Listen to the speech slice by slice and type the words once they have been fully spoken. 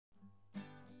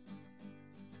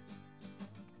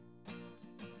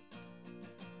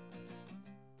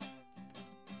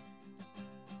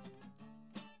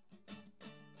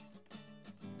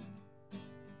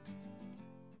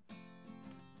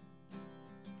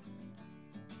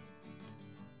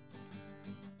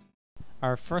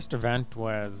Our first event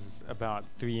was about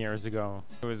 3 years ago.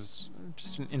 It was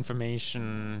just an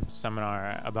information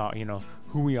seminar about,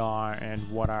 who we are and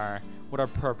what our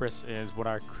purpose is, what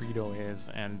our credo is,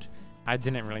 and I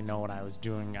didn't really know what I was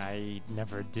doing. I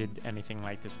never did anything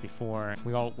like this before.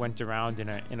 We all went around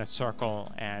in a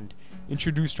circle and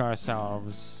introduced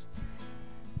ourselves,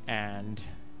 and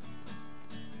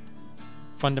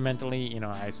fundamentally,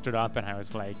 I stood up and I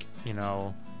was like,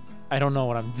 I don't know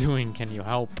what I'm doing, can you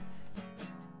help?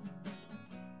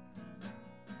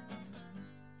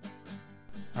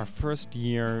 Our first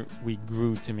year, we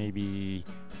grew to maybe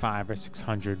 500 or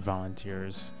 600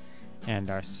 volunteers, and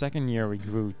our second year, we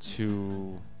grew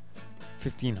to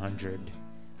 1,500,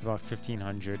 about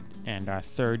 1,500, and our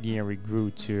third year, we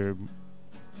grew to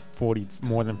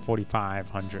more than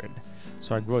 4,500.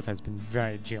 So our growth has been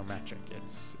very geometric.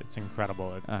 It's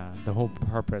incredible. The whole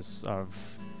purpose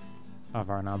of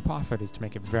our nonprofit is to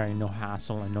make it very no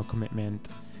hassle and no commitment.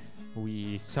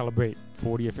 We celebrate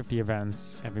 40 or 50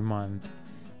 events every month.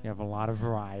 We have a lot of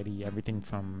variety, everything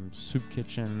from soup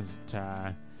kitchens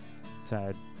to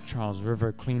Charles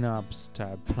River cleanups,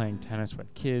 to playing tennis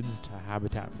with kids, to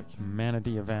Habitat for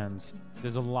Humanity events.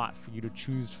 There's a lot for you to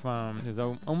choose from. There's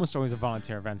almost always a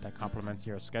volunteer event that complements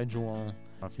your schedule.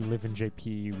 If you live in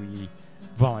JP, we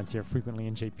volunteer frequently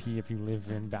in JP. If you live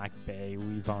in Back Bay,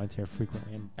 we volunteer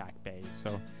frequently in Back Bay.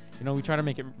 So, we try to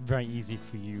make it very easy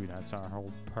for you. That's our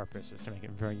whole purpose, is to make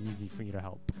it very easy for you to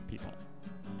help people.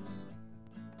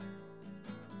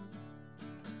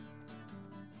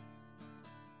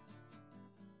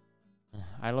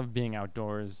 I love being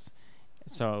outdoors,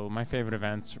 so my favorite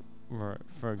events were,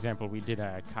 for example, we did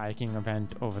a kayaking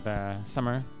event over the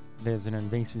summer. There's an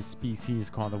invasive species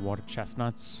called the water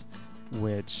chestnuts,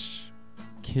 which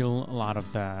kill a lot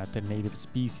of the native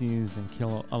species and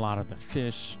kill a lot of the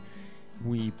fish.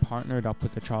 We partnered up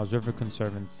with the Charles River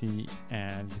Conservancy,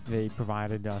 and they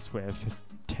provided us with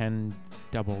 10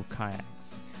 double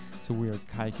kayaks. So we were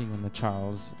kayaking in the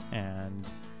Charles and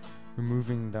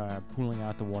pulling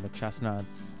out the water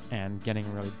chestnuts and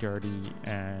getting really dirty,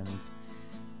 and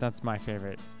that's my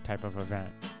favorite type of event.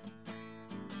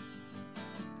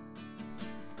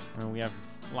 We have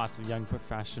lots of young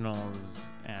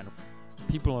professionals and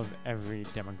people of every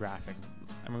demographic.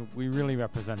 We really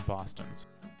represent Boston.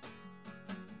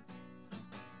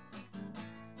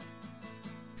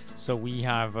 So we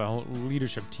have a whole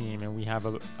leadership team, and we have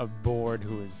a board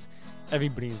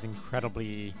everybody's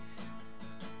incredibly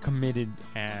committed,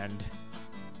 and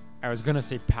I was gonna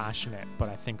say passionate, but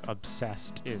I think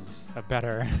obsessed is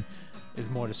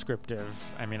more descriptive.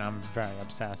 I'm very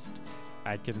obsessed.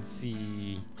 I can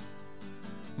see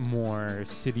more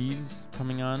cities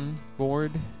coming on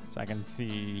board, so I can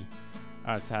see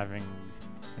us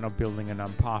building a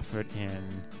nonprofit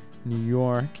in New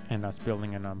York, and us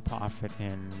building a nonprofit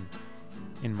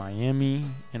in Miami,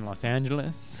 in Los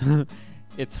Angeles.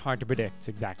 It's hard to predict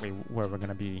exactly where we're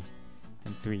gonna be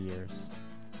in 3 years.